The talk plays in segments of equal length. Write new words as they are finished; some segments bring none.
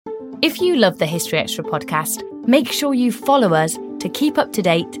If you love the History Extra podcast, make sure you follow us to keep up to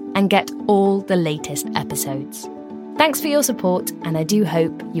date and get all the latest episodes. Thanks for your support, and I do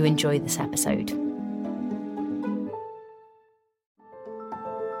hope you enjoy this episode.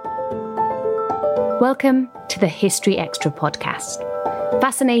 Welcome to the History Extra podcast.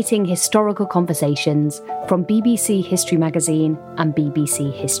 Fascinating historical conversations from BBC History Magazine and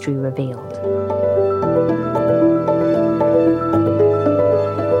BBC History Revealed.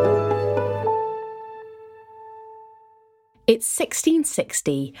 It's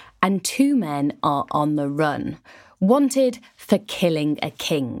 1660 and two men are on the run, wanted for killing a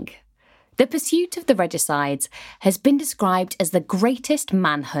king. The pursuit of the regicides has been described as the greatest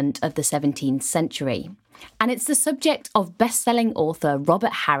manhunt of the 17th century, and it's the subject of best-selling author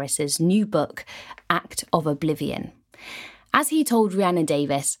Robert Harris's new book, Act of Oblivion. As he told Rhiannon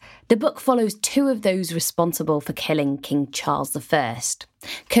Davies, the book follows two of those responsible for killing King Charles I,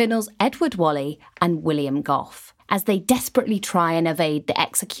 Colonels Edward Whalley and William Gough, as they desperately try and evade the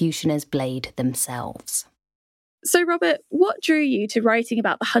executioner's blade themselves. So, Robert, what drew you to writing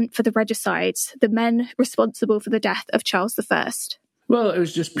about the hunt for the regicides, the men responsible for the death of Charles I? Well, it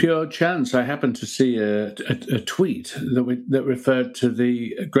was just pure chance. I happened to see a tweet that referred to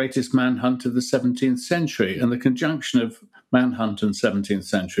the greatest manhunt of the 17th century, and the conjunction of manhunt and 17th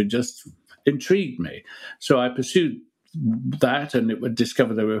century just intrigued me. So I pursued that, and it would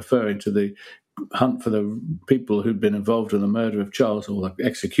discover they were referring to the hunt for the people who'd been involved in the murder of Charles, or the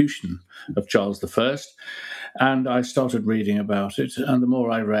execution of Charles I. And I started reading about it, and the more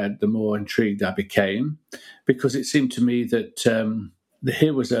I read, the more intrigued I became, because it seemed to me that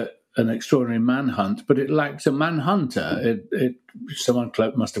here was an extraordinary manhunt, but it lacked a manhunter. Someone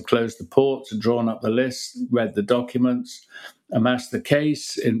must have closed the ports, drawn up the list, read the documents, amassed the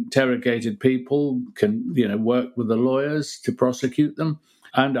case, interrogated people, work with the lawyers to prosecute them.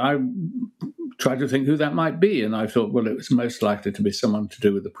 And I tried to think who that might be, and I thought, well, it was most likely to be someone to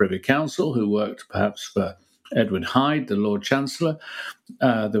do with the Privy Council, who worked perhaps for Edward Hyde, the Lord Chancellor.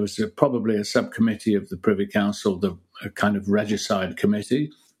 There was probably a subcommittee of the Privy Council, a kind of regicide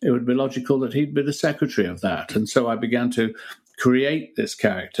committee. It would be logical that he'd be the secretary of that. And so I began to create this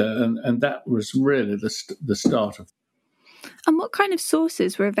character, and that was really the start of. And what kind of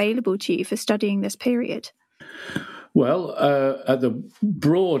sources were available to you for studying this period? Well, at the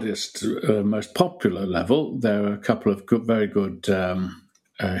broadest, most popular level, there are a couple of very good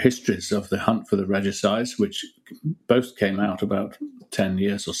histories of the hunt for the regicides, which both came out about 10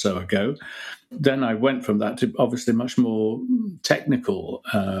 years or so ago. Then I went from that to obviously much more technical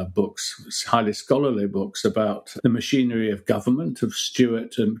books, highly scholarly books about the machinery of government of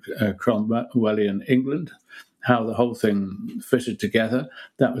Stuart and Cromwellian England, how the whole thing fitted together.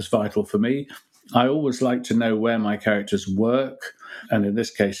 That was vital for me. I always like to know where my characters work, and in this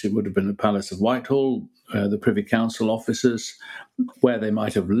case it would have been the Palace of Whitehall, the Privy Council offices, where they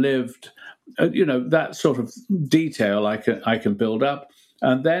might have lived. That sort of detail I can build up.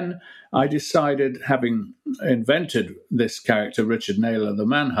 And then I decided, having invented this character, Richard Naylor, the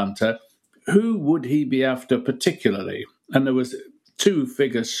Manhunter, who would he be after particularly? And there was two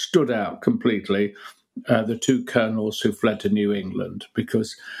figures stood out completely, the two colonels who fled to New England,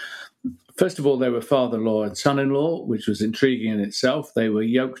 because first of all, they were father-in-law and son-in-law, which was intriguing in itself. They were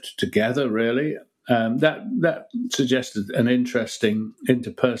yoked together, really. That suggested an interesting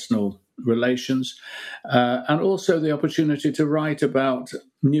interpersonal relations, and also the opportunity to write about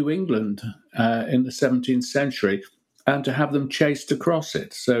New England in the 17th century and to have them chased across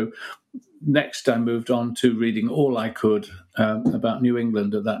it. So next I moved on to reading all I could about New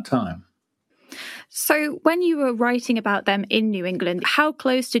England at that time. So when you were writing about them in New England, how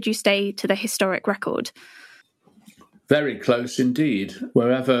close did you stay to the historic record? Very close indeed.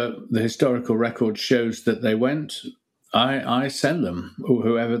 Wherever the historical record shows that they went, I send them.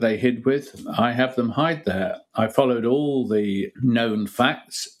 Whoever they hid with, I have them hide there. I followed all the known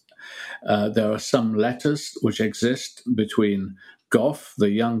facts. There are some letters which exist between Gough, the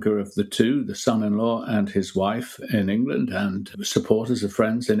younger of the two, the son-in-law, and his wife in England, and supporters of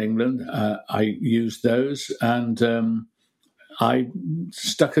friends in England. I used those, and I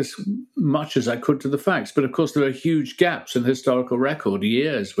stuck as much as I could to the facts. But of course, there are huge gaps in the historical record,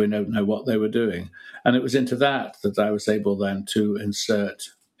 years we don't know what they were doing. And it was into that I was able then to insert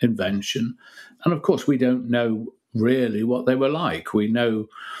invention. And of course, we don't know really what they were like. We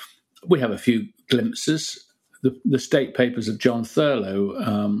have a few glimpses. The state papers of John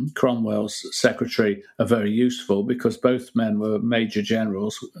Thurlow, Cromwell's secretary, are very useful because both men were major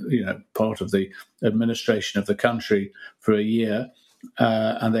generals, part of the administration of the country for a year,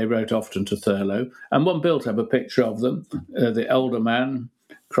 and they wrote often to Thurlow. And one built up a picture of them. The older man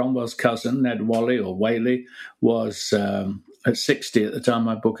Cromwell's cousin, Ned Whalley, or Whaley, was at 60 at the time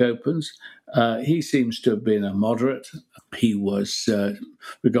my book opens. He seems to have been a moderate. He was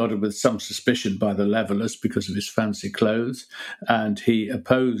regarded with some suspicion by the Levellers because of his fancy clothes, and he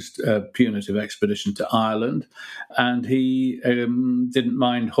opposed a punitive expedition to Ireland, and he didn't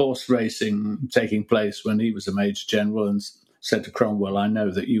mind horse racing taking place when he was a Major General, and said to Cromwell, "I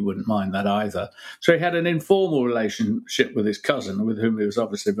know that you wouldn't mind that either." So he had an informal relationship with his cousin, with whom he was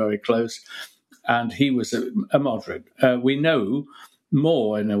obviously very close, and he was a moderate. We know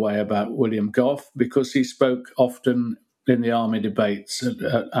more, in a way, about William Gough because he spoke often in the army debates,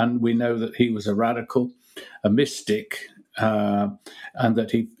 and we know that he was a radical, a mystic, and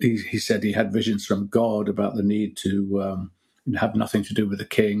that he said he had visions from God about the need to have nothing to do with the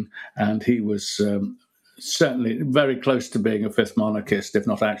king, and he was certainly very close to being a fifth monarchist, if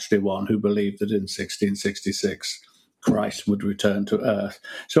not actually one, who believed that in 1666 Christ would return to earth.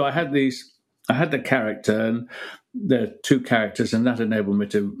 So I had the character, and there are two characters, and that enabled me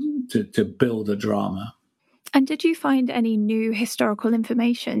to build a drama. And did you find any new historical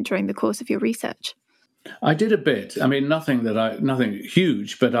information during the course of your research? I did a bit. I mean, nothing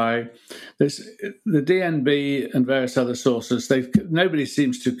huge, but the DNB and various other sources. Nobody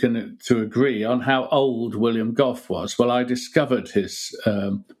seems to agree on how old William Gough was. Well, I discovered his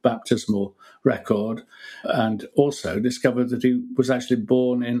baptismal record, and also discovered that he was actually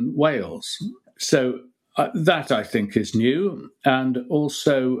born in Wales. So that I think is new, and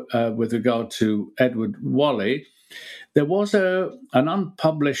also with regard to Edward Whalley. There was an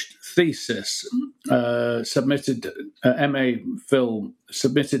unpublished thesis submitted, MA Phil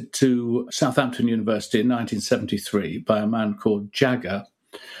submitted to Southampton University in 1973 by a man called Jagger,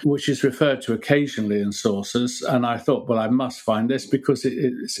 which is referred to occasionally in sources. And I thought, well, I must find this because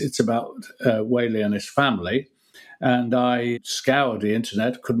it's about Whaley and his family. And I scoured the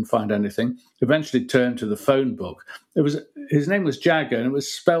internet, couldn't find anything. Eventually turned to the phone book. His name was Jagger, and it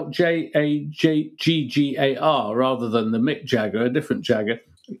was spelt Jaggar rather than the Mick Jagger, a different Jagger,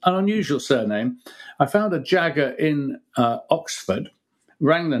 an unusual surname. I found a Jagger in Oxford,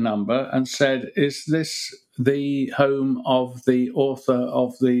 rang the number and said, "Is this the home of the author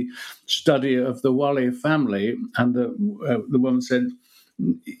of the study of the Whalley family?" And the woman said,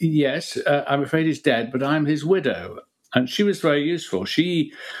 "Yes, I'm afraid he's dead, but I'm his widow." And she was very useful.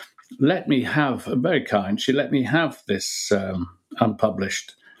 She let me have, very kind, she let me have this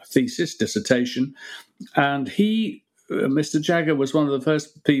unpublished dissertation. And Mr. Jagger, was one of the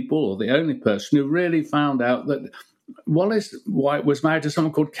first people, or the only person, who really found out that Wallace White was married to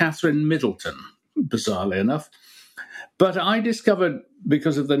someone called Catherine Middleton, bizarrely enough. But I discovered,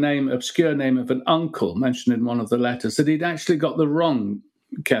 because of the obscure name of an uncle mentioned in one of the letters, that he'd actually got the wrong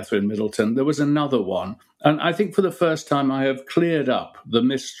Catherine Middleton. There was another one. And I think for the first time I have cleared up the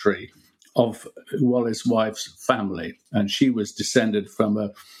mystery of Wallace's wife's family. And she was descended from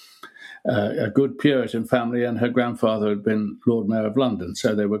a good Puritan family, and her grandfather had been Lord Mayor of London.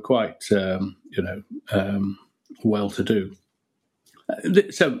 So they were quite, well-to-do.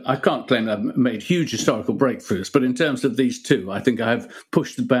 So I can't claim that I've made huge historical breakthroughs, but in terms of these two, I think I have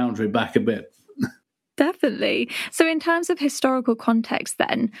pushed the boundary back a bit. Definitely. So in terms of historical context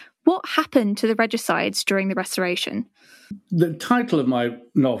then, what happened to the regicides during the Restoration? The title of my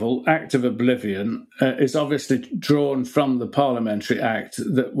novel, Act of Oblivion, is obviously drawn from the Parliamentary Act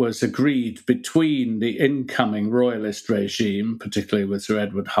that was agreed between the incoming royalist regime, particularly with Sir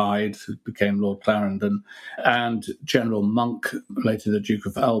Edward Hyde, who became Lord Clarendon, and General Monk, later the Duke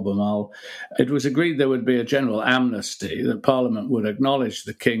of Albemarle. It was agreed there would be a general amnesty, that Parliament would acknowledge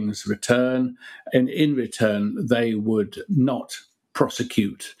the King's return, and in return they would not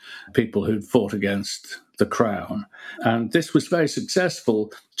prosecute people who'd fought against the crown. And this was very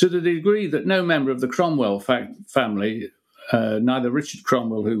successful to the degree that no member of the Cromwell family, neither Richard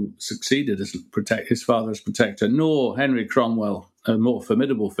Cromwell, who succeeded as his father as protector, nor Henry Cromwell, a more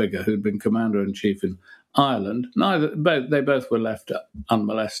formidable figure who'd been commander-in-chief in Ireland, they both were left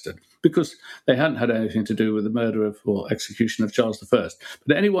unmolested because they hadn't had anything to do with the murder or execution of Charles I.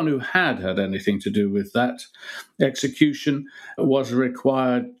 But anyone who had anything to do with that execution was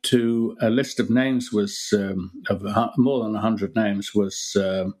required to, a list of names was, of more than 100 names was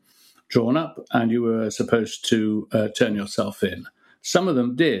drawn up, and you were supposed to turn yourself in. Some of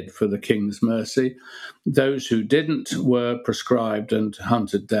them did, for the King's mercy. Those who didn't were proscribed and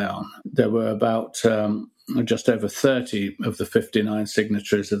hunted down. There were about just over 30 of the 59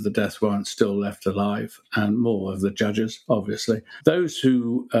 signatories of the death warrant still left alive, and more of the judges, obviously. Those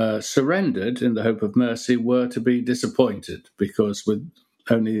who surrendered in the hope of mercy were to be disappointed, because with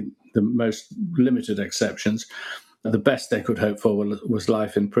only the most limited exceptions, the best they could hope for was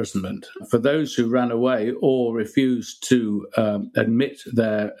life imprisonment. For those who ran away or refused to admit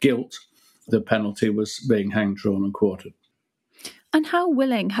their guilt, the penalty was being hanged, drawn and quartered. And how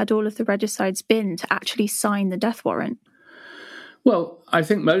willing had all of the regicides been to actually sign the death warrant? Well, I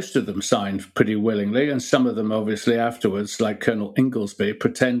think most of them signed pretty willingly, and some of them obviously afterwards, like Colonel Inglesby,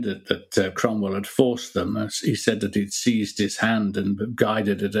 pretended that Cromwell had forced them. He said that he'd seized his hand and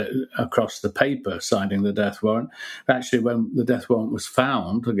guided it across the paper, signing the death warrant. Actually, when the death warrant was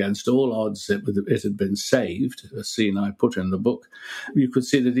found, against all odds it had been saved, a scene I put in the book, you could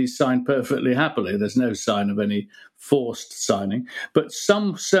see that he signed perfectly happily. There's no sign of any forced signing, but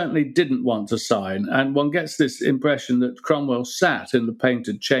some certainly didn't want to sign, and one gets this impression that Cromwell sat in the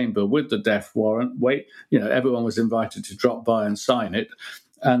painted chamber with the death warrant. Everyone was invited to drop by and sign it,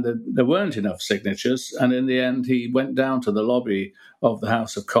 and there weren't enough signatures, and in the end he went down to the lobby of the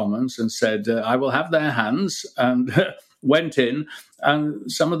House of Commons and said, I will have their hands, and went in,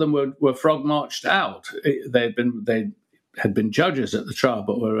 and some of them were frog-marched out. They had been judges at the trial,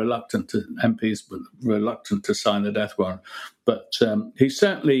 but MPs were reluctant to sign the death warrant. But he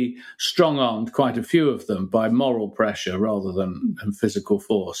certainly strong-armed quite a few of them by moral pressure rather than physical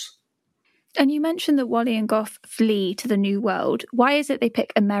force. And you mentioned that Whalley and Gough flee to the New World. Why is it they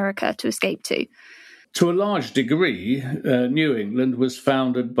pick America to escape to? To a large degree, New England was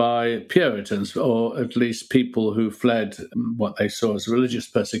founded by Puritans, or at least people who fled what they saw as religious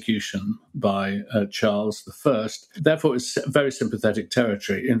persecution by Charles I. Therefore, it's very sympathetic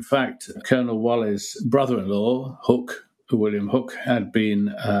territory. In fact, Colonel Whalley's brother-in-law, William Hooke, had been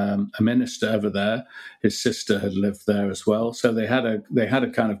a minister over there. His sister had lived there as well, so they had a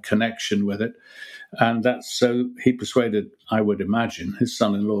kind of connection with it. And so he persuaded, I would imagine, his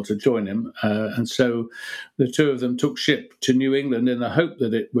son-in-law to join him. And so the two of them took ship to New England in the hope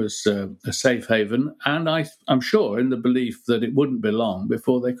that it was a safe haven. And I'm sure in the belief that it wouldn't be long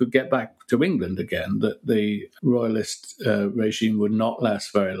before they could get back to England again, that the royalist regime would not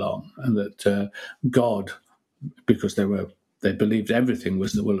last very long, and that God, because they believed everything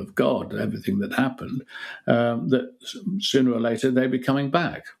was the will of God, everything that happened, that sooner or later they'd be coming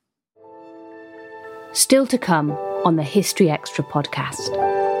back. Still to come on the History Extra podcast.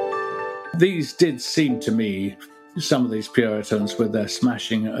 These did seem to me, some of these Puritans, with their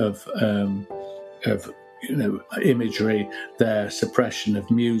smashing of imagery, their suppression of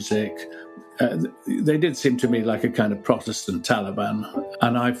music, they did seem to me like a kind of Protestant Taliban,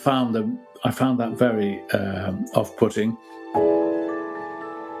 and I found that very off-putting.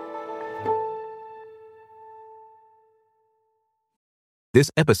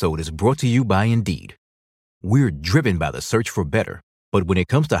 This episode is brought to you by Indeed. We're driven by the search for better, but when it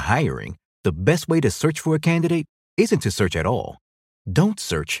comes to hiring, the best way to search for a candidate isn't to search at all. Don't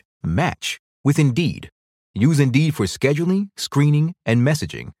search, match with Indeed. Use Indeed for scheduling, screening, and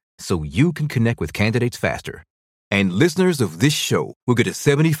messaging so you can connect with candidates faster. And listeners of this show will get a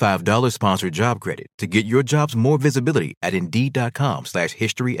 $75 sponsored job credit to get your jobs more visibility at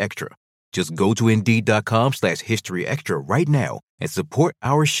Indeed.com/HistoryExtra. Just go to Indeed.com/HistoryExtra right now and support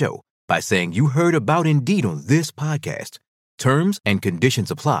our show by saying you heard about Indeed on this podcast. Terms and conditions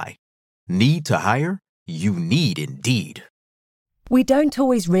apply. Need to hire? You need Indeed. We don't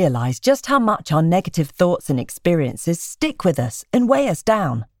always realize just how much our negative thoughts and experiences stick with us and weigh us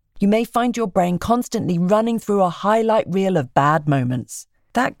down. You may find your brain constantly running through a highlight reel of bad moments.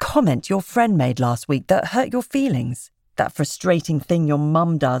 That comment your friend made last week that hurt your feelings. That frustrating thing your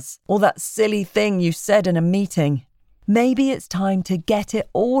mum does. Or that silly thing you said in a meeting. Maybe it's time to get it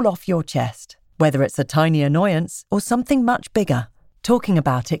all off your chest. Whether it's a tiny annoyance or something much bigger, talking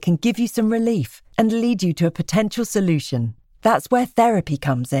about it can give you some relief and lead you to a potential solution. That's where therapy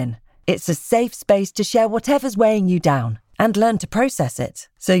comes in. It's a safe space to share whatever's weighing you down and learn to process it,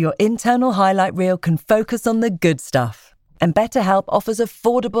 so your internal highlight reel can focus on the good stuff. And BetterHelp offers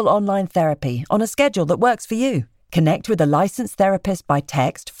affordable online therapy on a schedule that works for you. Connect with a licensed therapist by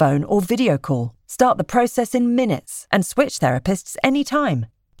text, phone, or video call. Start the process in minutes and switch therapists anytime.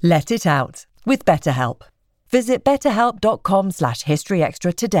 Let it out with BetterHelp. Visit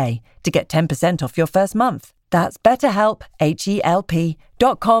betterhelp.com/historyextra today to get 10% off your first month. That's BetterHelp,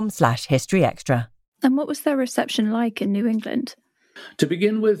 HELP.com/historyextra. And what was their reception like in New England? To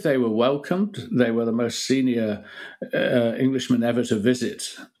begin with, they were welcomed. They were the most senior Englishmen ever to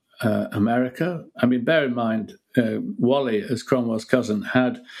visit America. I mean, bear in mind, Whalley, as Cromwell's cousin,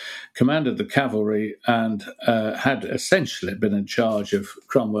 had commanded the cavalry and had essentially been in charge of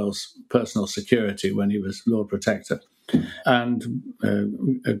Cromwell's personal security when he was Lord Protector. And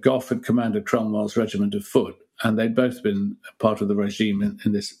Gough had commanded Cromwell's regiment of foot, and they'd both been part of the regime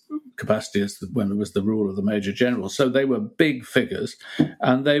in this capacity as when it was the rule of the Major General. So they were big figures,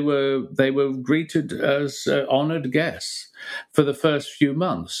 and they were greeted as honoured guests for the first few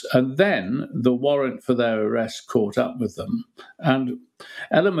months. And then the warrant for their arrest caught up with them, and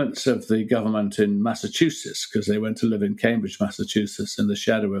elements of the government in Massachusetts, because they went to live in Cambridge, Massachusetts, in the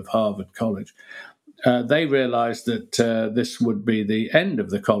shadow of Harvard College, they realized that this would be the end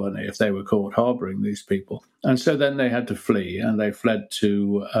of the colony if they were caught harboring these people. And so then they had to flee, and they fled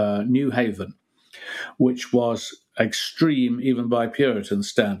to New Haven, which was extreme even by Puritan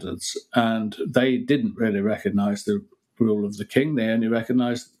standards. And they didn't really recognize the rule of the king. They only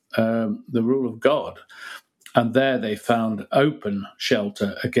recognized the rule of God. And there they found open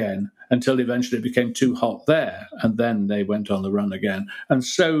shelter again until eventually it became too hot there. And then they went on the run again. And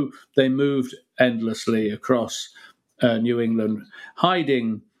so they moved endlessly across New England,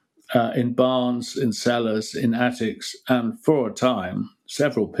 hiding in barns, in cellars, in attics, and for a time,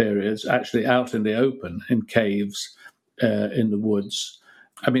 several periods, actually out in the open, in caves, in the woods.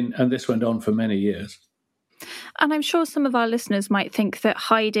 And this went on for many years. And I'm sure some of our listeners might think that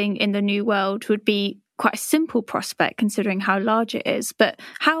hiding in the New World would be quite a simple prospect considering how large it is. But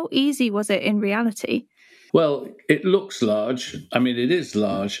how easy was it in reality? Well, it looks large. It is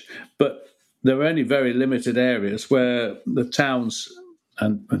large, but there are only very limited areas where the towns,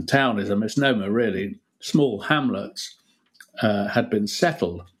 and town is a misnomer really, small hamlets had been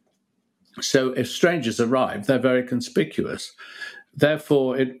settled. So if strangers arrive, they're very conspicuous.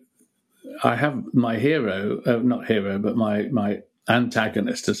 Therefore, I have my my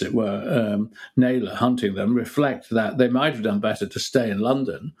antagonist, as it were, Naylor, hunting them, reflect that they might have done better to stay in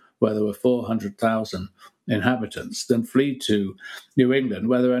London, where there were 400,000 inhabitants, than flee to New England,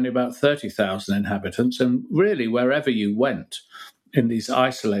 where there were only about 30,000 inhabitants. And really, wherever you went in these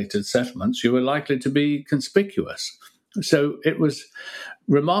isolated settlements, you were likely to be conspicuous. So it was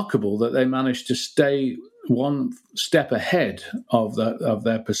remarkable that they managed to stay one step ahead of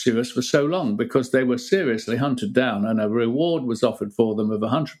their pursuers for so long, because they were seriously hunted down, and a reward was offered for them of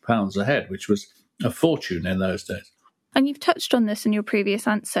 £100 a head, which was a fortune in those days. And you've touched on this in your previous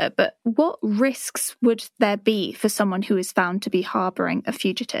answer, but what risks would there be for someone who is found to be harbouring a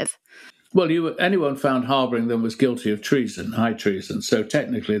fugitive? Well, anyone found harbouring them was guilty of treason, high treason, so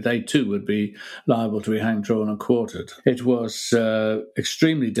technically they too would be liable to be hanged, drawn and quartered. It was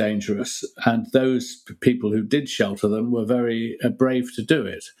extremely dangerous, and those people who did shelter them were very brave to do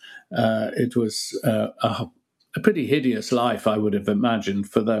it. It was a pretty hideous life, I would have imagined,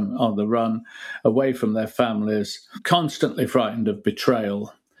 for them on the run, away from their families, constantly frightened of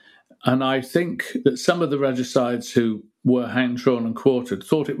betrayal. And I think that some of the regicides who were hanged, drawn and quartered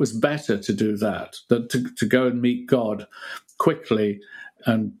thought it was better to do that than to go and meet God quickly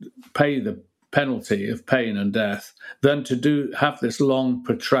and pay the penalty of pain and death, than to have this long,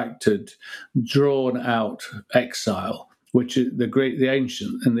 protracted, drawn-out exile, which is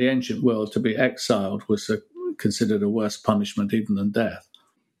in the ancient world, to be exiled was considered a worse punishment even than death.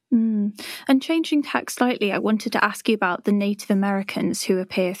 And changing tack slightly, I wanted to ask you about the Native Americans who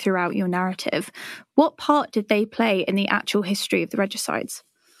appear throughout your narrative. What part did they play in the actual history of the regicides?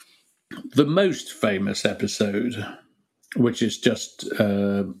 The most famous episode, which is just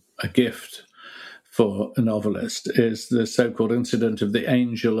a gift for a novelist, is the so-called incident of the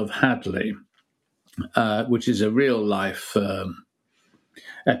Angel of Hadley, which is a real-life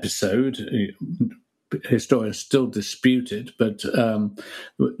episode. Historians still dispute it, but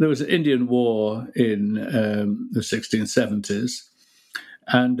there was an Indian war in the 1670s,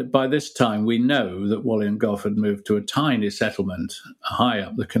 and by this time we know that Wally and Gough had moved to a tiny settlement high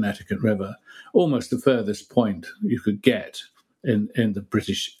up the Connecticut River, almost the furthest point you could get in the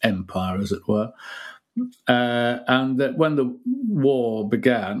British Empire, as it were. And that when the war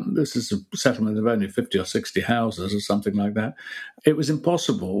began, this is a settlement of only 50 or 60 houses or something like that, it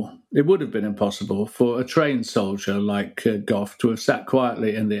would have been impossible for a trained soldier like Gough to have sat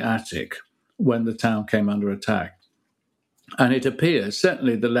quietly in the attic when the town came under attack. And it appears,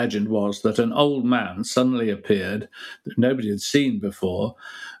 certainly the legend was, that an old man suddenly appeared that nobody had seen before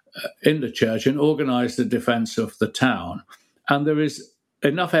in the church and organised the defence of the town. And there is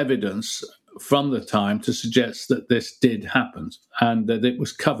enough evidence from the time to suggest that this did happen and that it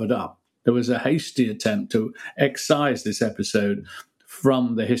was covered up. There was a hasty attempt to excise this episode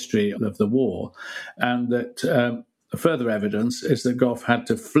from the history of the war, and that further evidence is that Gough had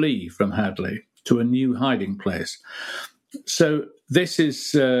to flee from Hadley to a new hiding place. So this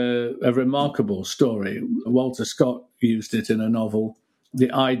is a remarkable story. Walter Scott used it in a novel,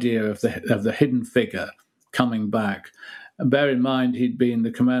 the idea of the hidden figure coming back. And bear in mind, he'd been the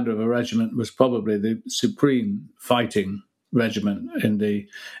commander of a regiment, was probably the supreme fighting regiment in the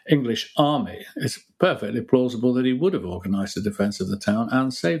English army, it's perfectly plausible that he would have organised the defence of the town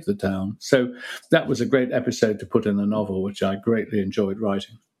and saved the town. So that was a great episode to put in the novel, which I greatly enjoyed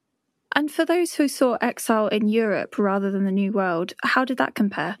writing. And for those who saw exile in Europe rather than the New World, how did that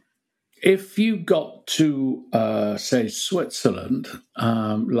compare? If you got to, say, Switzerland,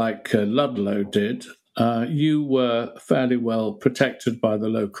 like Ludlow did, you were fairly well protected by the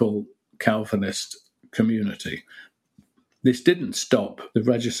local Calvinist community. This didn't stop the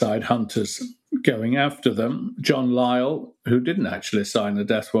regicide hunters going after them. John Lisle, who didn't actually sign the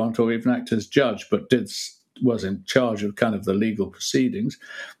death warrant or even act as judge, but was in charge of kind of the legal proceedings,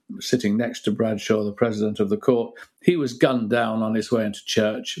 sitting next to Bradshaw, the president of the court, he was gunned down on his way into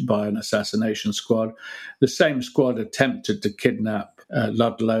church by an assassination squad. The same squad attempted to kidnap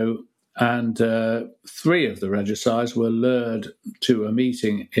Ludlow, and 3 of the regicides were lured to a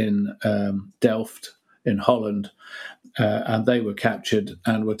meeting in Delft in Holland, and they were captured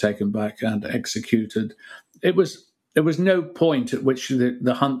and were taken back and executed. There was no point at which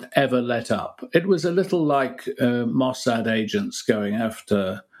the hunt ever let up. It was a little like Mossad agents going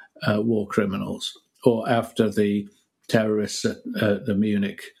after war criminals or after the terrorists at the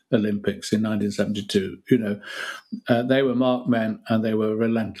Munich Olympics in 1972. They were marked men and they were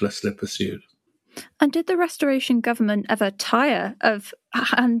relentlessly pursued. And did the Restoration government ever tire of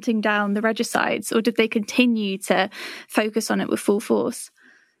hunting down the regicides, or did they continue to focus on it with full force?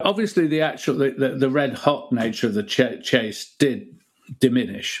 Obviously, the red-hot nature of the chase did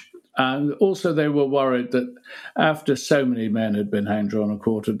diminish. And also they were worried that after so many men had been hanged, drawn and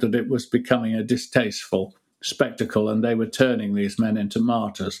quartered, that it was becoming a distasteful spectacle and they were turning these men into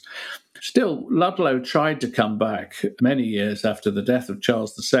martyrs. Still, Ludlow tried to come back many years after the death of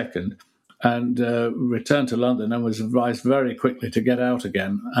Charles II and returned to London and was advised very quickly to get out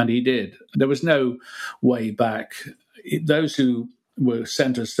again, and he did. There was no way back. Those who were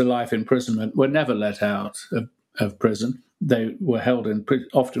sentenced to life imprisonment were never let out of prison. They were held in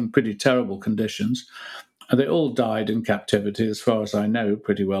often pretty terrible conditions. And they all died in captivity, as far as I know,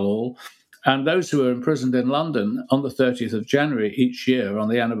 pretty well all. And those who were imprisoned in London on the 30th of January each year, on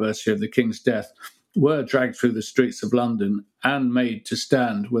the anniversary of the King's death, were dragged through the streets of London and made to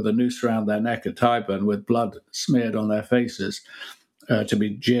stand with a noose around their neck at Tyburn with blood smeared on their faces, to be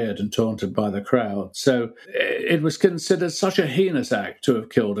jeered and taunted by the crowd. So it was considered such a heinous act to have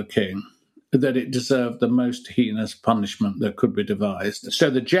killed a king that it deserved the most heinous punishment that could be devised. So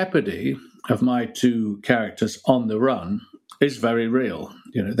the jeopardy of my 2 characters on the run is very real.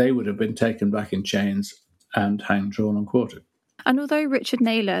 They would have been taken back in chains and hanged, drawn and quartered. And although Richard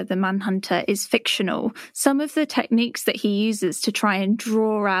Naylor, the manhunter, is fictional, some of the techniques that he uses to try and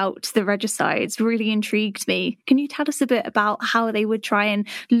draw out the regicides really intrigued me. Can you tell us a bit about how they would try and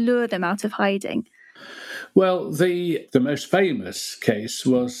lure them out of hiding? Well, the most famous case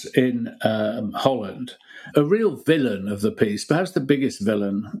was in Holland. A real villain of the piece, perhaps the biggest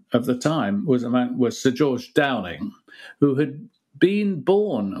villain of the time, was Sir George Downing, who had been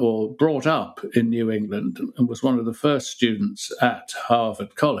born or brought up in New England and was one of the first students at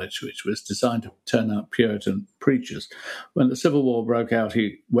Harvard College, which was designed to turn out Puritan preachers. When the Civil War broke out,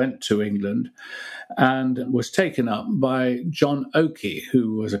 he went to England and was taken up by John Oakey,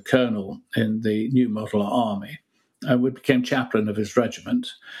 who was a colonel in the New Model Army, and became chaplain of his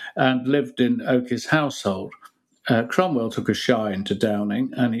regiment and lived in Oakey's household. Cromwell took a shine to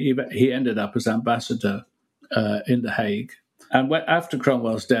Downing, and he ended up as ambassador in The Hague. And after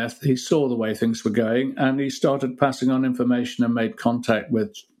Cromwell's death, he saw the way things were going, and he started passing on information and made contact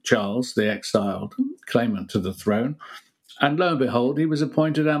with Charles, the exiled claimant to the throne. And lo and behold, he was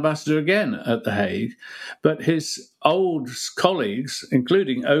appointed ambassador again at The Hague. But his old colleagues,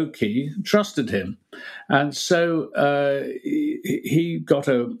 including Oakey, trusted him. And so he got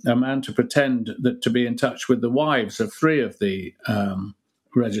a man to pretend to be in touch with the wives of 3 of the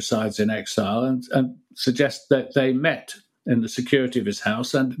regicides in exile and suggest that they met in the security of his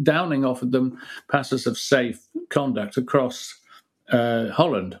house, and Downing offered them passes of safe conduct across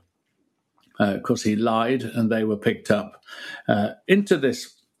Holland. Of course, he lied, and they were picked up. Into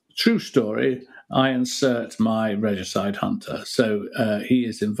this true story, I insert my regicide hunter. So he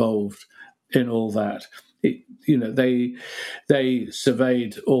is involved in all that. They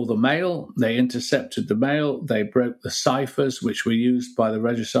surveyed all the mail, they intercepted the mail, they broke the ciphers which were used by the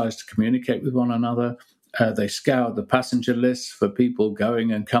regicides to communicate with one another. They scoured the passenger lists for people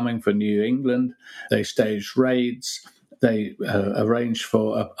going and coming from New England. They staged raids. They arranged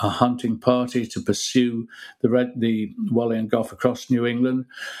for a hunting party to pursue the Wally and Goff across New England.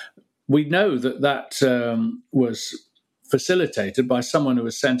 We know that was facilitated by someone who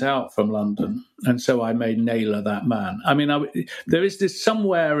was sent out from London. And so I made Naylor that man. I mean, there is this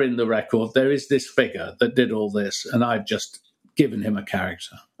somewhere in the record, there is this figure that did all this, and I've just given him a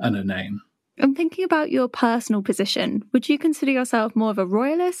character and a name. I'm thinking about your personal position. Would you consider yourself more of a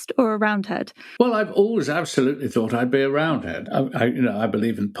royalist or a Roundhead? Well, I've always absolutely thought I'd be a Roundhead. I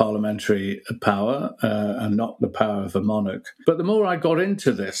believe in parliamentary power and not the power of a monarch. But the more I got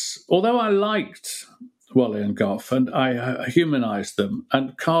into this, although I liked Whalley and Gough and I humanised them,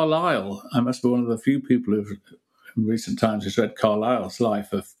 and Carlyle, I must be one of the few people who've in recent times has read Carlyle's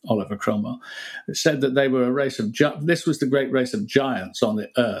Life of Oliver Cromwell, it said that they were a race of this was the great race of giants on the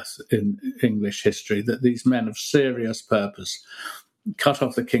earth in English history, that these men of serious purpose cut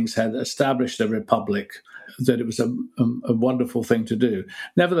off the king's head, established a republic, that it was a wonderful thing to do.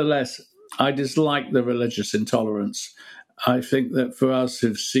 Nevertheless, I dislike the religious intolerance. I think that for us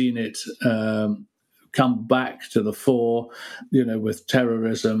who've seen it come back to the fore, with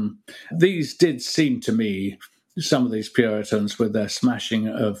terrorism, these did seem to me, some of these Puritans with their smashing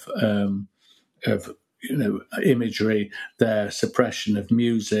of imagery, their suppression of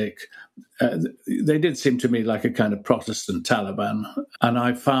music, they did seem to me like a kind of Protestant Taliban, and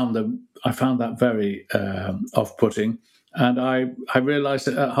I found that very off-putting. And I realised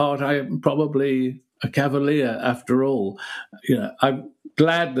that at heart I am probably a Cavalier after all. I'm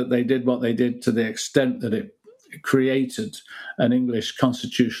glad that they did what they did to the extent that it created an English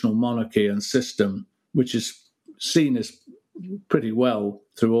constitutional monarchy and system, which is seen as pretty well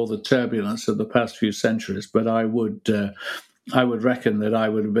through all the turbulence of the past few centuries. But I would reckon that I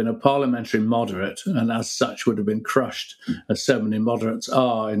would have been a parliamentary moderate, and as such would have been crushed, as so many moderates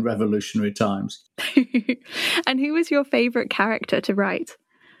are in revolutionary times. And who was your favourite character to write?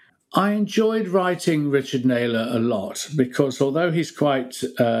 I enjoyed writing Richard Naylor a lot because although he's quite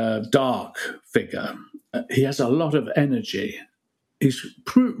a dark figure, he has a lot of energy. He's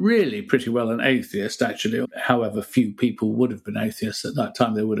really pretty well an atheist, actually. However, few people would have been atheists at that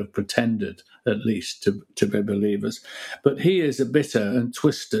time. They would have pretended, at least, to be believers. But he is a bitter and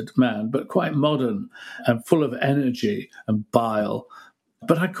twisted man, but quite modern and full of energy and bile.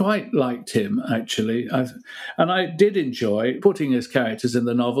 But I quite liked him, actually. And I did enjoy putting his characters in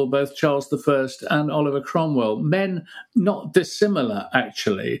the novel, both Charles I and Oliver Cromwell. Men not dissimilar,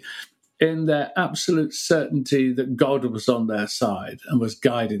 actually, in their absolute certainty that God was on their side and was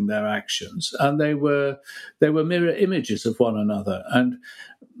guiding their actions. And they were mirror images of one another. And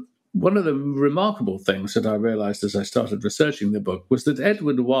one of the remarkable things that I realised as I started researching the book was that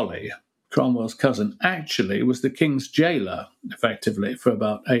Edward Whalley, Cromwell's cousin, actually was the king's jailer, effectively, for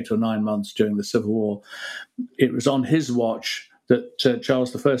about 8 or 9 months during the Civil War. It was on his watch that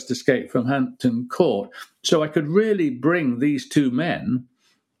Charles I escaped from Hampton Court. So I could really bring these two men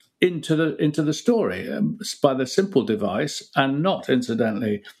into the story by the simple device, and not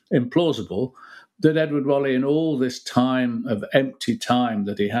incidentally implausible, that Edward Whalley, in all this time of empty time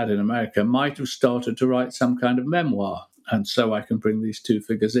that he had in America, might have started to write some kind of memoir. And so I can bring these two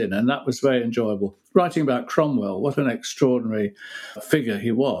figures in. And that was very enjoyable. Writing about Cromwell, what an extraordinary figure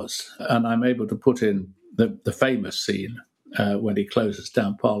he was. And I'm able to put in the famous scene when he closes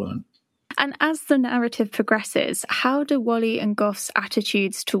down Parliament. And as the narrative progresses, how do Whalley and Gough's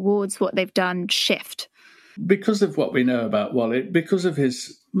attitudes towards what they've done shift? Because of what we know about Whalley, because of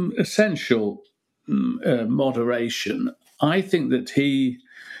his essential moderation, I think that he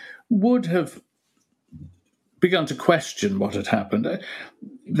would have begun to question what had happened.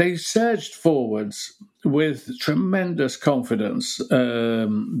 They surged forwards with tremendous confidence,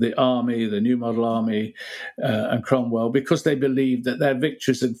 the army, the New Model Army, and Cromwell, because they believed that their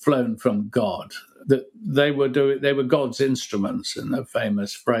victories had flown from God, that they were God's instruments, in the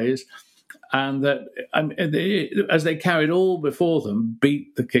famous phrase, and that as they carried all before them,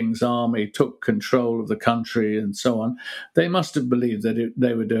 beat the king's army, took control of the country, and so on, they must have believed that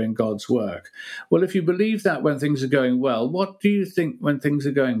they were doing God's work. Well, if you believe that when things are going well, what do you think when things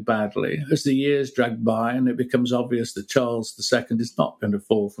are going badly? As the years drag by and it becomes obvious that Charles II is not going to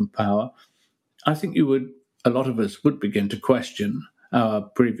fall from power, I think a lot of us would begin to question our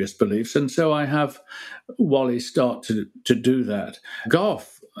previous beliefs. And so I have Whalley start to do that.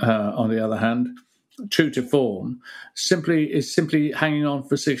 Gough, on the other hand, true to form, is simply hanging on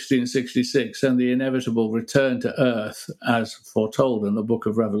for 1666 and the inevitable return to earth, as foretold in the book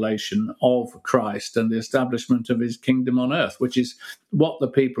of Revelation, of Christ and the establishment of his kingdom on earth, which is what the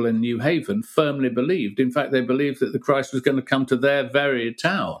people in New Haven firmly believed. In fact, they believed that the Christ was going to come to their very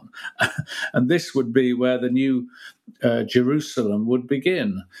town. And this would be where the new Jerusalem would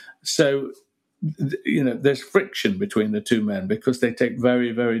begin. So there's friction between the two men because they take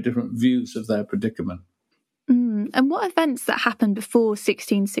very, very different views of their predicament. And what events that happened before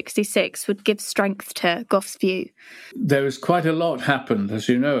 1666 would give strength to Gough's view? There was quite a lot happened, as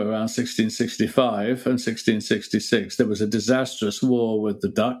you know, around 1665 and 1666. There was a disastrous war with the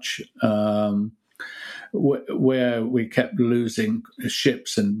Dutch, where we kept losing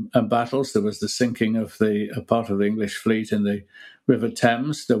ships and battles. There was the sinking of a part of the English fleet in the River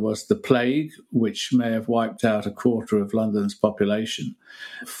Thames. There was the plague, which may have wiped out a quarter of London's population,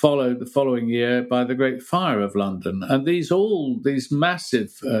 followed the following year by the Great Fire of London. And these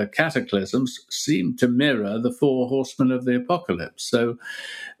massive cataclysms seem to mirror the four horsemen of the apocalypse. So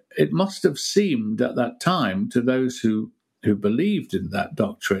it must have seemed at that time to those who believed in that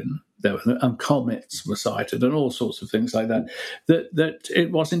doctrine, and comets were sighted and all sorts of things like that, that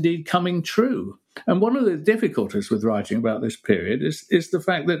it was indeed coming true. And one of the difficulties with writing about this period is the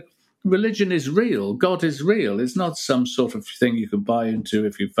fact that religion is real, God is real. It's not some sort of thing you can buy into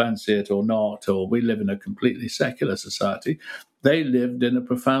if you fancy it or not, or we live in a completely secular society. They lived in a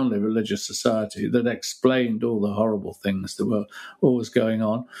profoundly religious society that explained all the horrible things that were always going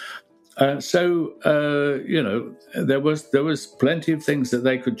on. So there was plenty of things that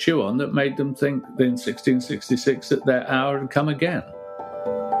they could chew on that made them think in 1666 that their hour had come again.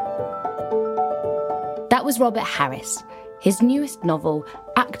 That was Robert Harris. His newest novel,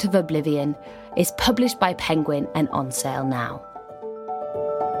 Act of Oblivion, is published by Penguin and on sale now.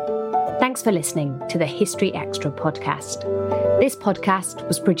 Thanks for listening to the History Extra podcast. This podcast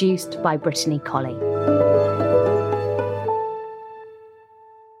was produced by Brittany Colley.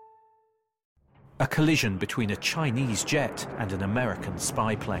 A collision between a Chinese jet and an American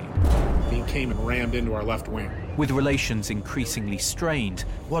spy plane. He came and rammed into our left wing. With relations increasingly strained,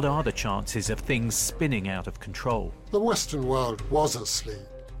 what are the chances of things spinning out of control? The Western world was asleep.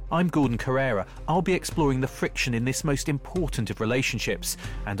 I'm Gordon Carrera. I'll be exploring the friction in this most important of relationships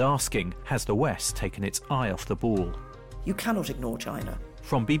and asking, has the West taken its eye off the ball? You cannot ignore China.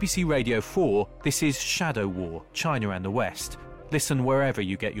 From BBC Radio 4, this is Shadow War, China and the West. Listen wherever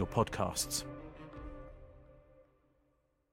you get your podcasts.